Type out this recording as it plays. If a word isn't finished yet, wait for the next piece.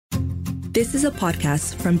This is a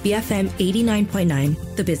podcast from BFM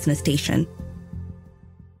 89.9, the business station.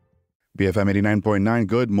 BFM 89.9,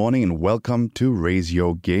 good morning and welcome to Raise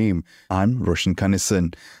Your Game. I'm Roshan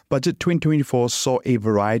Kanissan. Budget 2024 saw a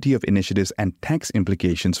variety of initiatives and tax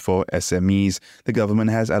implications for SMEs. The government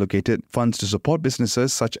has allocated funds to support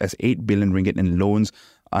businesses such as 8 billion ringgit in loans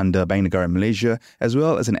under Bank Negara Malaysia, as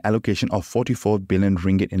well as an allocation of 44 billion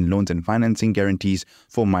ringgit in loans and financing guarantees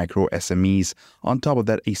for micro SMEs. On top of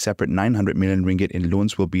that, a separate 900 million ringgit in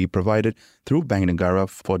loans will be provided through Bank Negara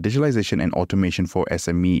for digitalization and automation for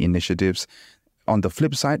SME initiatives. On the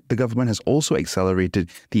flip side, the government has also accelerated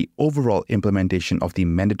the overall implementation of the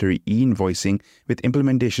mandatory e-invoicing, with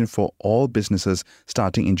implementation for all businesses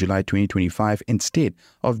starting in July 2025 instead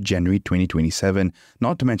of January 2027.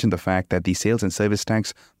 Not to mention the fact that the sales and service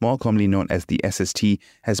tax, more commonly known as the SST,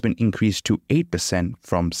 has been increased to 8%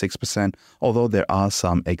 from 6%, although there are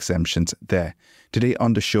some exemptions there. Today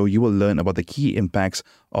on the show, you will learn about the key impacts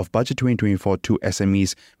of Budget 2024 to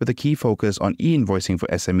SMEs, with a key focus on e-invoicing for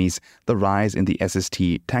SMEs, the rise in the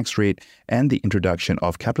SST tax rate, and the introduction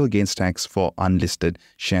of capital gains tax for unlisted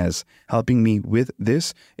shares. Helping me with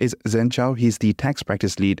this is Zen Chow. He's the tax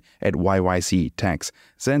practice lead at YYC Tax.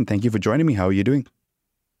 Zen, thank you for joining me. How are you doing?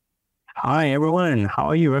 Hi, everyone. How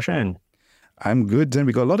are you, Roshan? I'm good, Zen.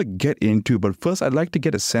 We got a lot to get into, but first I'd like to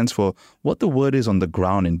get a sense for what the word is on the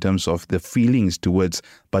ground in terms of the feelings towards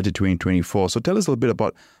Budget 2024. So tell us a little bit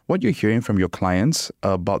about what you're hearing from your clients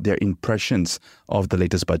about their impressions of the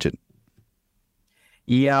latest budget.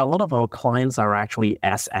 Yeah, a lot of our clients are actually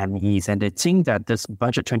SMEs, and they think that this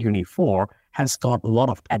Budget 2024 has got a lot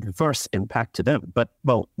of adverse impact to them. But,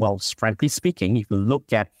 well, frankly speaking, if you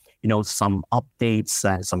look at, some updates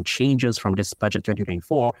and some changes from this Budget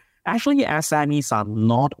 2024, actually, SMEs are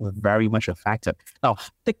not very much affected. Now,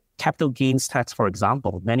 the capital gains tax, for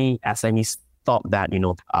example, many SMEs thought that,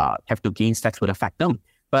 capital gains tax would affect them.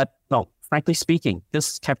 But no, frankly speaking,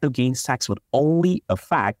 this capital gains tax would only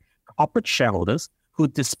affect corporate shareholders who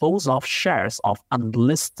dispose of shares of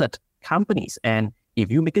unlisted companies. And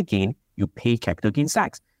if you make a gain, you pay capital gains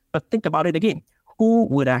tax. But think about it again. Who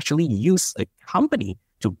would actually use a company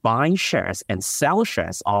to buy shares and sell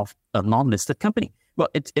shares of a non-listed company? Well,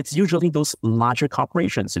 it's usually those larger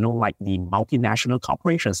corporations, like the multinational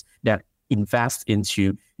corporations that invest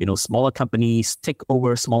into, smaller companies, take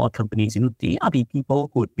over smaller companies. They are the people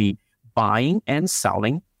who would be buying and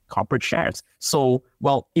selling corporate shares. So,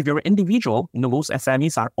 well, if you're an individual, most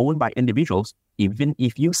SMEs are owned by individuals. Even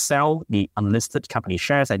if you sell the unlisted company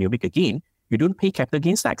shares and you make a gain, you don't pay capital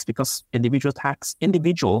gains tax because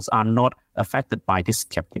individuals are not affected by this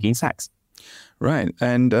capital gains tax. Right.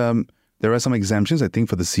 And there are some exemptions, I think,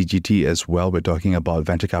 for the CGT as well. We're talking about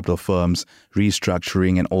venture capital firms,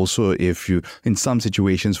 restructuring, and also in some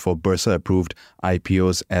situations for Bursa-approved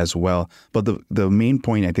IPOs as well. But the main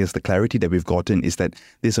point, I guess, the clarity that we've gotten is that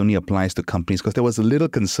this only applies to companies, because there was a little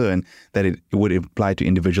concern that it would apply to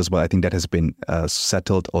individuals, but I think that has been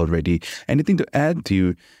settled already. Anything to add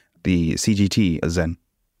to the CGT, Zen?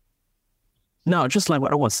 No, just like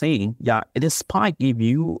what I was saying, despite if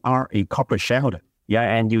you are a corporate shareholder,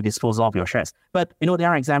 and you dispose of your shares. But, there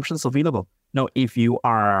are exemptions available. Now, if you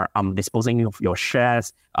are disposing of your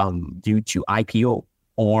shares due to IPO,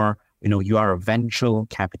 or, you are a venture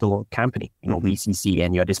capital company, VCC,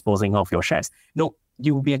 and you're disposing of your shares,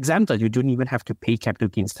 you will be exempted. You don't even have to pay capital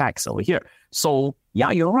gains tax over here. So,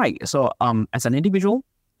 you're right. So, as an individual,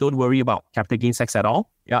 don't worry about capital gains tax at all.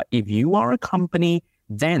 If you are a company,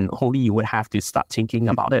 then only you would have to start thinking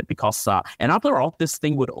about it, because, and after all, this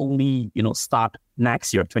thing would only, start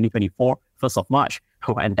next year, 2024, 1st of March.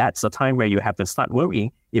 And that's the time where you have to start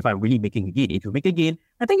worrying if I'm really making a gain. If you make a gain,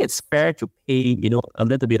 I think it's fair to pay, a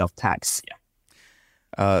little bit of tax.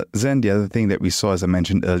 Zen, the other thing that we saw, as I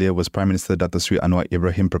mentioned earlier, was Prime Minister Dato Sri Anwar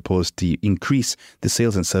Ibrahim proposed to increase the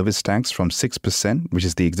sales and service tax from 6%, which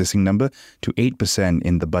is the existing number, to 8%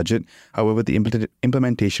 in the budget. However, the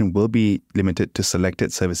implementation will be limited to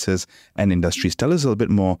selected services and industries. Tell us a little bit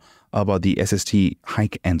more about the SST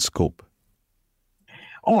hike and scope.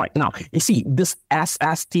 All right. Now, you see, this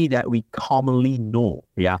SST that we commonly know,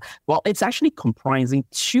 well, it's actually comprising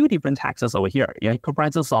two different taxes over here. It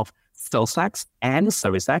comprises of sales tax and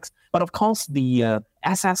service tax. But of course, the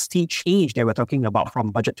SST change that we're talking about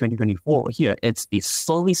from Budget 2024 here, it's the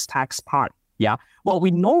service tax part. Well,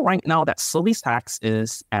 we know right now that service tax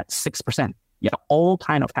is at 6%. All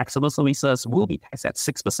kind of taxable services will be taxed at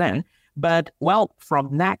 6%. But, well, from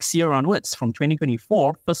next year onwards, from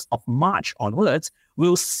 2024, 1st of March onwards,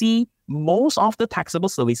 we'll see most of the taxable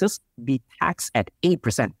services be taxed at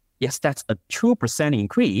 8%. Yes, that's a 2%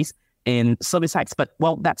 increase in service tax. But,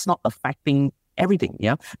 well, that's not affecting everything,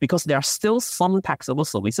 because there are still some taxable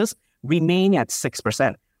services remain at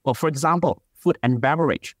 6%. Well, for example, food and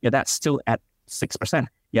beverage, that's still at 6%.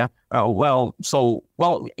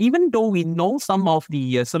 Even though we know some of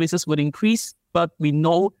the services would increase, but we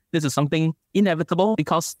know this is something inevitable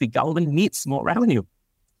because the government needs more revenue.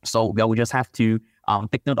 So we just have to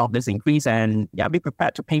take note of this increase and be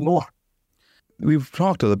prepared to pay more. We've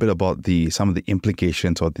talked a little bit about some of the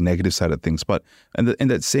implications or the negative side of things, but in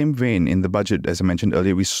that same vein, in the budget, as I mentioned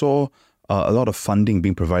earlier, we saw a lot of funding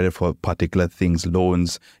being provided for particular things,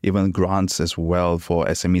 loans, even grants as well for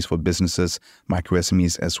SMEs, for businesses, micro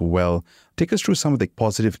SMEs as well. Take us through some of the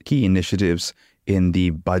positive key initiatives in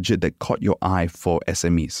the budget that caught your eye for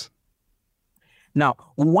SMEs. Now,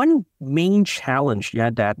 one main challenge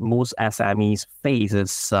that most SMEs face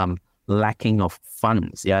is lacking of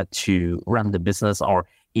funds to run the business or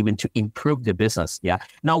even to improve the business.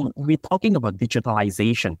 Now, we're talking about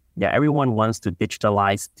digitalization. Everyone wants to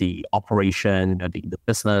digitalize the operation, the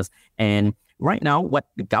business. And right now, what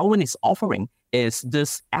the government is offering is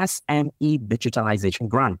this SME digitalization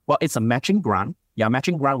grant. Well, it's a matching grant.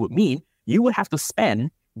 Matching grant would mean you would have to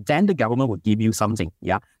spend, then the government will give you something.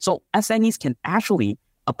 So SMEs can actually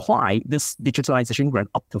apply this digitalization grant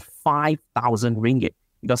up to 5,000 ringgit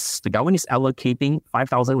because the government is allocating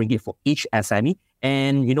 5,000 ringgit for each SME.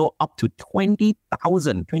 And, up to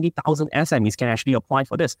 20,000 SMEs can actually apply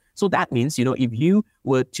for this. So that means, if you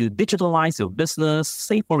were to digitalize your business,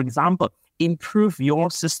 say, for example, improve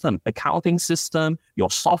your system, accounting system,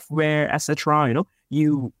 your software, etc.,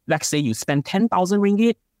 let's say you spend 10,000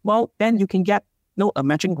 ringgit, well, then you can get a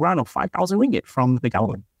matching grant of 5,000 ringgit from the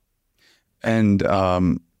government. And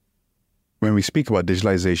when we speak about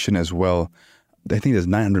digitalization as well, I think there's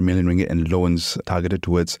 900 million ringgit in loans targeted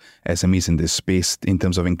towards SMEs in this space in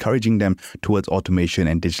terms of encouraging them towards automation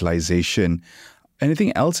and digitalization.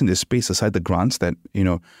 Anything else in this space aside the grants that,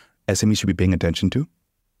 SMEs should be paying attention to?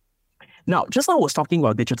 Now, just now I was talking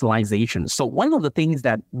about digitalization. So one of the things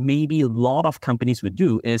that maybe a lot of companies would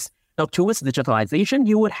do is, now towards digitalization,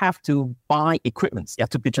 you would have to buy equipment. You have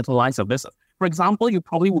to digitalize your business. For example, you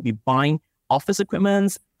probably would be buying office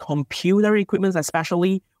equipment, computer equipment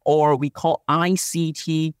especially, or we call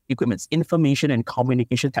ICT equipment, information and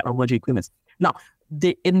communication technology equipment. Now,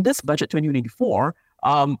 in this budget 2024,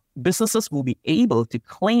 businesses will be able to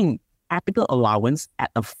claim capital allowance at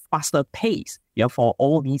a faster pace for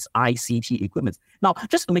all these ICT equipment. Now,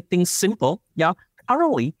 just to make things simple,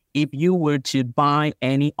 currently, if you were to buy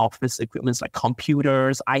any office equipment like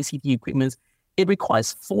computers, ICT equipment, it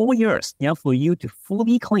requires 4 years for you to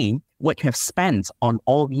fully claim what you have spent on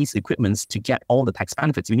all these equipments to get all the tax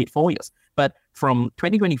benefits. You need 4 years. But from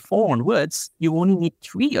 2024 onwards, you only need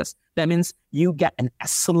 3 years. That means you get an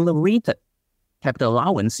accelerated capital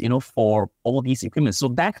allowance, for all these equipment. So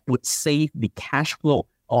that would save the cash flow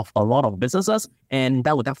of a lot of businesses, and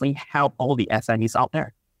that would definitely help all the SMEs out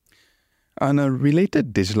there. On a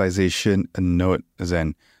related digitalization note,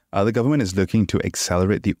 Zen, the government is looking to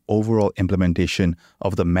accelerate the overall implementation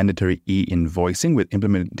of the mandatory e-invoicing with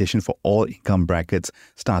implementation for all income brackets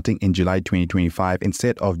starting in July 2025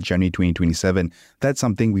 instead of January 2027. That's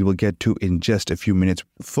something we will get to in just a few minutes.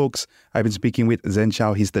 Folks, I've been speaking with Zen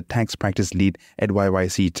Chow. He's the tax practice lead at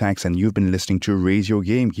YYC Tax, and you've been listening to Raise Your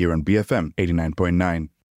Game here on BFM 89.9.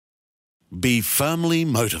 Be firmly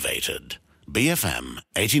motivated. BFM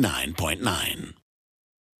 89.9.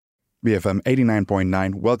 BFM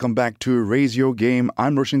 89.9. Welcome back to Raise Your Game.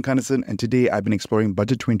 I'm Roshan Kannison, and today I've been exploring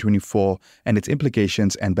Budget 2024 and its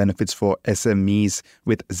implications and benefits for SMEs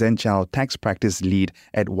with Zen Chow, tax practice lead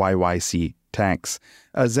at YYC Tax.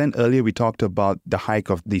 Zen, earlier we talked about the hike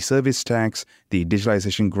of the service tax, the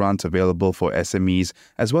digitalization grants available for SMEs,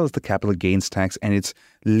 as well as the capital gains tax and its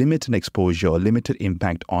limited exposure or limited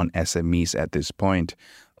impact on SMEs at this point.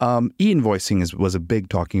 E-invoicing was a big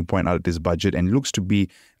talking point out of this budget and looks to be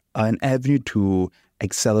an avenue to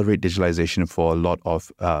accelerate digitalization for a lot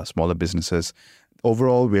of smaller businesses.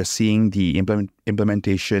 Overall, we're seeing the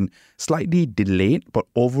implementation slightly delayed, but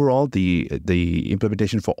overall, the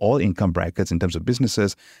implementation for all income brackets in terms of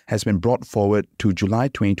businesses has been brought forward to July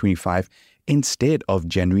 2025 instead of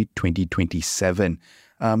January 2027.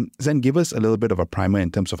 Zen, give us a little bit of a primer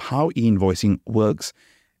in terms of how e-invoicing works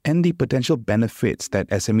and the potential benefits that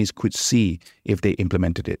SMEs could see if they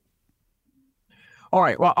implemented it. All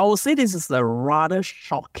right. Well, I will say this is a rather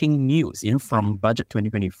shocking news from Budget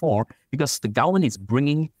 2024 because the government is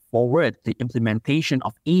bringing forward the implementation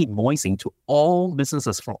of e-invoicing to all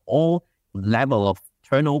businesses from all level of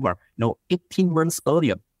turnover. 18 months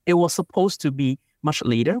earlier, it was supposed to be much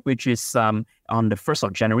later, which is on the 1st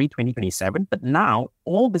of January 2027. But now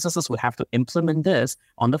all businesses would have to implement this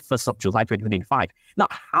on the 1st of July 2025. Now,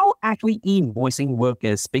 how actually e-invoicing work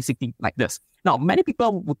is basically like this. Now, many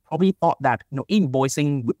people would probably thought that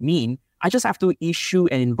e-invoicing would mean I just have to issue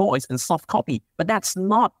an invoice in soft copy, but that's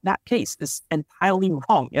not that case. It's entirely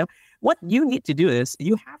wrong. Yeah? What you need to do is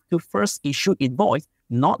you have to first issue invoice,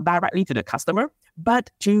 not directly to the customer,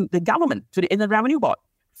 but to the government, to the Inland Revenue Board.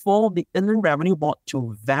 For the Inland Revenue Board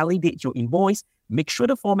to validate your invoice, make sure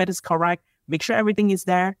the format is correct, make sure everything is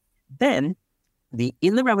there. Then the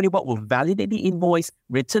Inland Revenue Board will validate the invoice,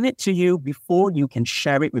 return it to you before you can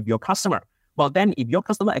share it with your customer. Well, then if your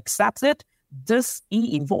customer accepts it, this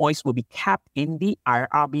e-invoice will be kept in the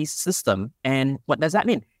IRB system. And what does that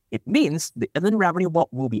mean? It means the Inland Revenue Board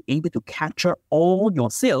will be able to capture all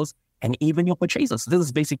your sales and even your purchases. This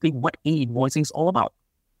is basically what e-invoicing is all about.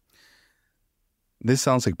 This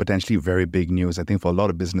sounds like potentially very big news. I think for a lot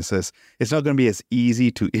of businesses, it's not going to be as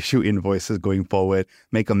easy to issue invoices going forward,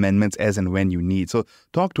 make amendments as and when you need. So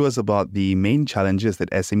talk to us about the main challenges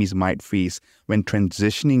that SMEs might face when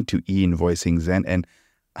transitioning to e-invoicing, Zen, and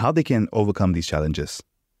how they can overcome these challenges.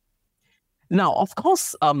 Now, of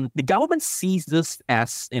course, the government sees this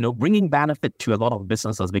as, bringing benefit to a lot of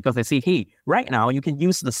businesses because they say, hey, right now you can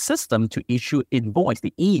use the system to issue invoice,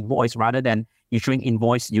 the e-invoice, rather than issuing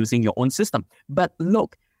invoice using your own system. But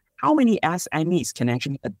look, how many SMEs can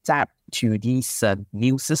actually adapt to this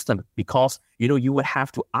new system? Because, you would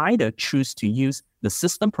have to either choose to use the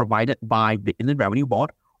system provided by the Inland Revenue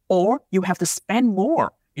Board, or you have to spend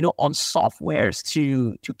more on softwares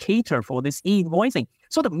to cater for this e-invoicing.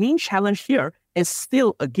 So the main challenge here is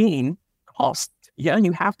still, again, cost. Yeah,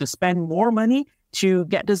 you have to spend more money to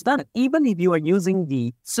get this done. Even if you are using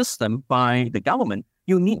the system by the government,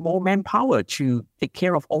 you need more manpower to take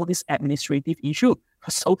care of all these administrative issues.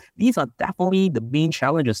 So these are definitely the main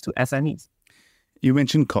challenges to SMEs. You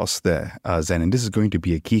mentioned costs there, Zen, and this is going to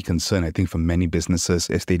be a key concern, I think, for many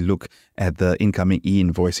businesses as they look at the incoming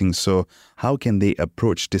e-invoicing. So how can they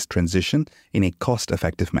approach this transition in a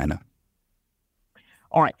cost-effective manner?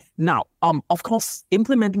 All right. Now, of course,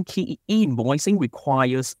 implementing key e-invoicing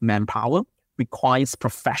requires manpower, requires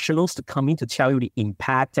professionals to come in to tell you the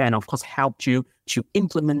impact and, of course, help you to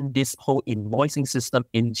implement this whole invoicing system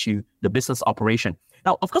into the business operation.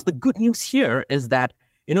 Now, of course, the good news here is that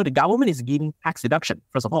the government is giving tax deduction.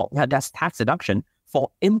 First of all, that's tax deduction for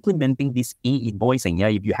implementing this e-invoicing. Yeah,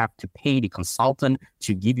 if you have to pay the consultant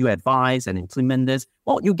to give you advice and implement this,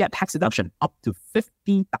 well, you get tax deduction up to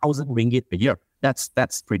 50,000 ringgit a year. That's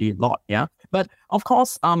pretty lot, yeah. But of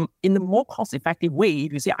course, in the more cost-effective way,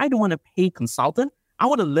 if you say, I don't want to pay consultant, I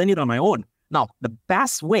want to learn it on my own. Now, the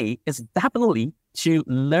best way is definitely to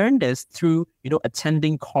learn this through,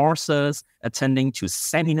 attending courses, attending to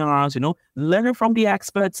seminars, learning from the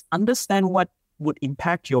experts, understand what would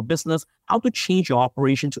impact your business, how to change your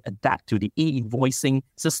operation to adapt to the e-invoicing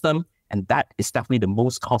system. And that is definitely the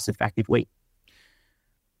most cost-effective way.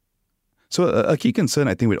 So a key concern,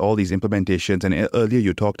 I think, with all these implementations, and earlier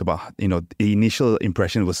you talked about, the initial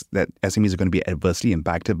impression was that SMEs are going to be adversely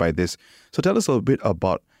impacted by this. So tell us a little bit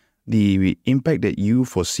about the impact that you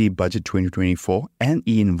foresee Budget 2024 and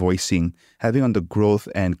e-invoicing having on the growth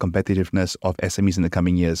and competitiveness of SMEs in the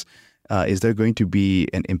coming years. Is there going to be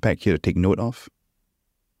an impact here to take note of?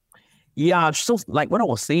 Yeah, so like what I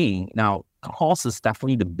was saying, now, cost is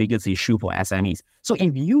definitely the biggest issue for SMEs. So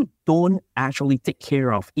if you don't actually take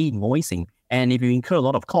care of e-invoicing and if you incur a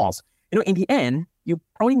lot of costs, in the end, you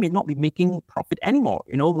probably may not be making profit anymore.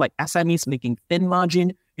 Like SMEs making thin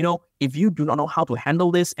margin. If you do not know how to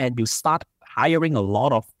handle this and you start hiring a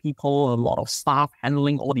lot of people, a lot of staff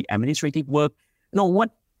handling all the administrative work, what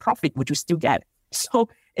profit would you still get? So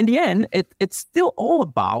in the end, it's still all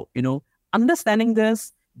about, understanding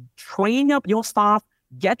this, train up your staff,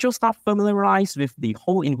 get your staff familiarized with the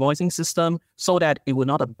whole invoicing system so that it will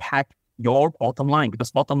not impact your bottom line,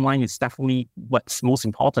 because bottom line is definitely what's most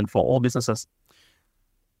important for all businesses.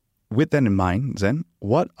 With that in mind, Zen,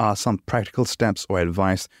 what are some practical steps or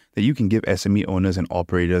advice that you can give SME owners and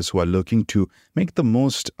operators who are looking to make the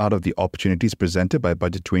most out of the opportunities presented by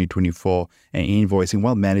Budget 2024 and e-invoicing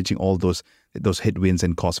while managing all those headwinds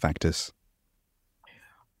and cost factors?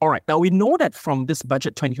 All right. Now, we know that from this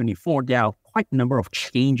Budget 2024, there are quite a number of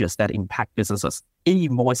changes that impact businesses.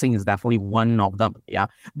 E-invoicing is definitely one of them. Yeah.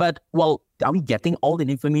 But, well, are we getting all the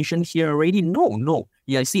information here already? No.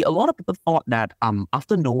 Yeah, see, a lot of people thought that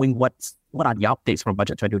after knowing what are the updates from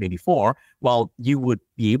Budget 2024, well, you would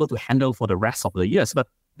be able to handle for the rest of the years. But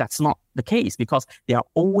that's not the case because there are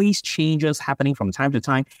always changes happening from time to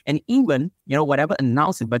time. And even, whatever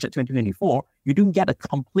announced in Budget 2024, you don't get a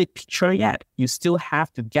complete picture yet. You still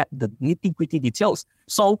have to get the nitty-gritty details.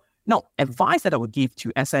 So, now, advice that I would give to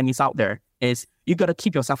SMEs out there is you got to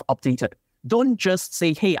keep yourself updated. Don't just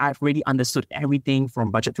say, hey, I've already understood everything from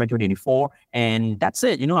Budget 2024 and that's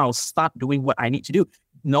it. I'll start doing what I need to do.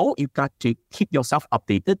 No, you've got to keep yourself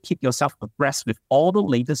updated, keep yourself abreast with all the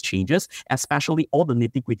latest changes, especially all the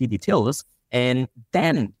nitty-gritty details. And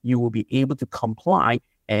then you will be able to comply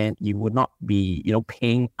and you would not be,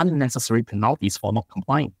 paying unnecessary penalties for not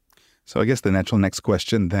complying. So I guess the natural next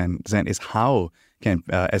question then, Zen, is how can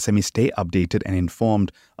SMEs stay updated and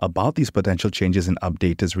informed about these potential changes and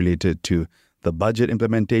updates related to the budget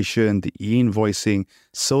implementation, the e-invoicing,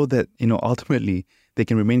 so that, ultimately they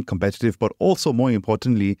can remain competitive, but also more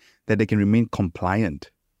importantly, that they can remain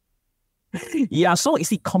compliant? Yeah, so you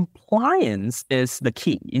see, compliance is the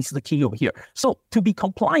key. It's the key over here. So to be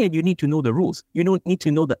compliant, you need to know the rules. You need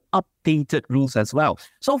to know the updated rules as well.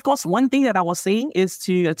 So of course, one thing that I was saying is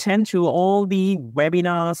to attend to all the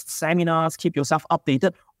webinars, seminars, keep yourself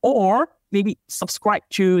updated, or maybe subscribe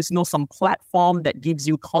to some platform that gives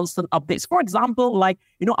you constant updates. For example, like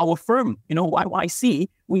our firm, YYC,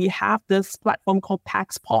 we have this platform called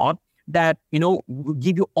TaxPod that will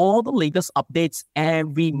give you all the latest updates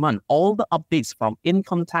every month. All the updates from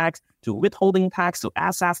income tax to withholding tax to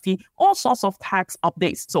SST, all sorts of tax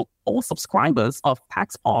updates. So all subscribers of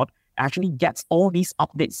TaxPod actually gets all these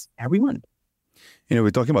updates every month. We're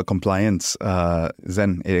talking about compliance,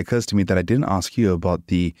 Zen. It occurs to me that I didn't ask you about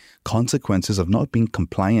the consequences of not being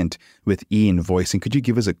compliant with e-invoicing. Could you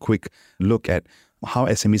give us a quick look at how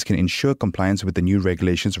SMEs can ensure compliance with the new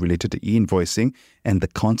regulations related to e-invoicing and the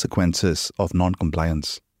consequences of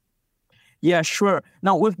non-compliance? Yeah, sure.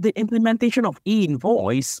 Now, with the implementation of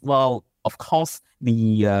e-invoice, well, of course,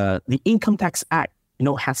 the Income Tax Act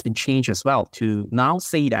has been changed as well to now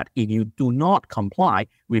say that if you do not comply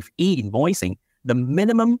with e-invoicing, the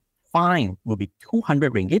minimum fine will be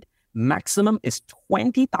 200 ringgit, maximum is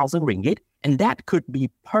 20,000 ringgit, and that could be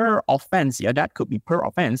per offense. Yeah, that could be per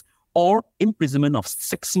offense, or imprisonment of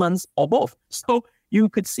 6 months or both. So you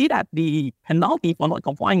could see that the penalty for not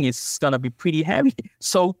complying is going to be pretty heavy.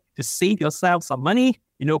 So to save yourself some money,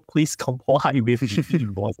 please comply with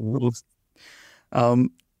the rules.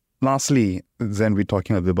 Lastly, Zen, we're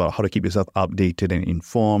talking a bit about how to keep yourself updated and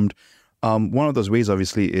informed. One of those ways,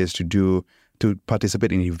 obviously, is to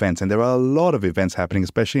participate in events. And there are a lot of events happening,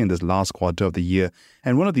 especially in this last quarter of the year.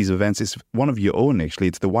 And one of these events is one of your own, actually.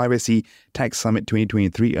 It's the YYC Tax Summit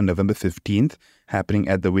 2023 on November 15th, happening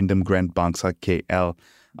at the Wyndham Grand Bangsa, KL.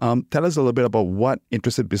 Tell us a little bit about what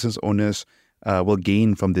interested business owners will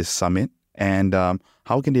gain from this summit and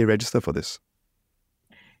how can they register for this?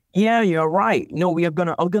 Yeah, you're right. We are going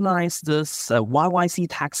to organize this YYC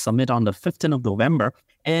Tax Summit on the 15th of November.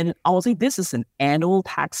 And I will say this is an annual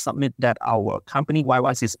tax summit that our company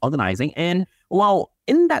YYC is organizing. And while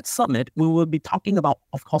in that summit, we will be talking about,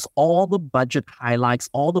 of course, all the budget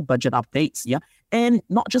highlights, all the budget updates. Yeah. And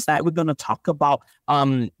not just that, we're going to talk about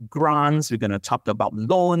grants. We're going to talk about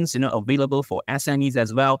loans, available for SMEs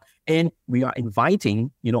as well. And we are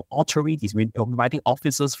inviting, authorities. We're inviting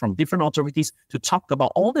officers from different authorities to talk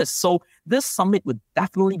about all this. So this summit would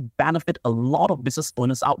definitely benefit a lot of business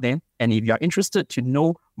owners out there. And if you're interested to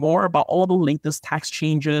know more about all the latest tax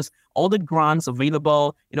changes, all the grants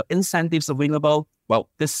available, incentives available, well,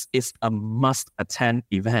 this is a must-attend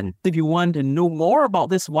event. If you want to know more about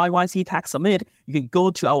this YYC Tax Summit, you can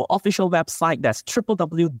go to our official website. That's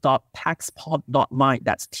www.taxpod.my.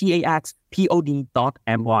 That's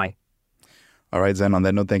TAXPOD.my. All right, Zen, on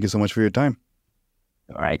that note, thank you so much for your time.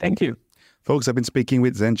 All right, thank you. Folks, I've been speaking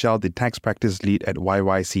with Zen Chow, the tax practice lead at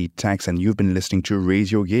YYC Tax, and you've been listening to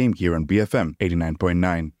Raise Your Game here on BFM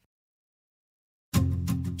 89.9.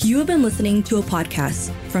 You have been listening to a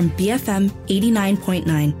podcast from BFM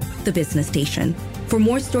 89.9, the business station. For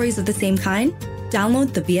more stories of the same kind,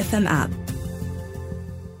 download the BFM app.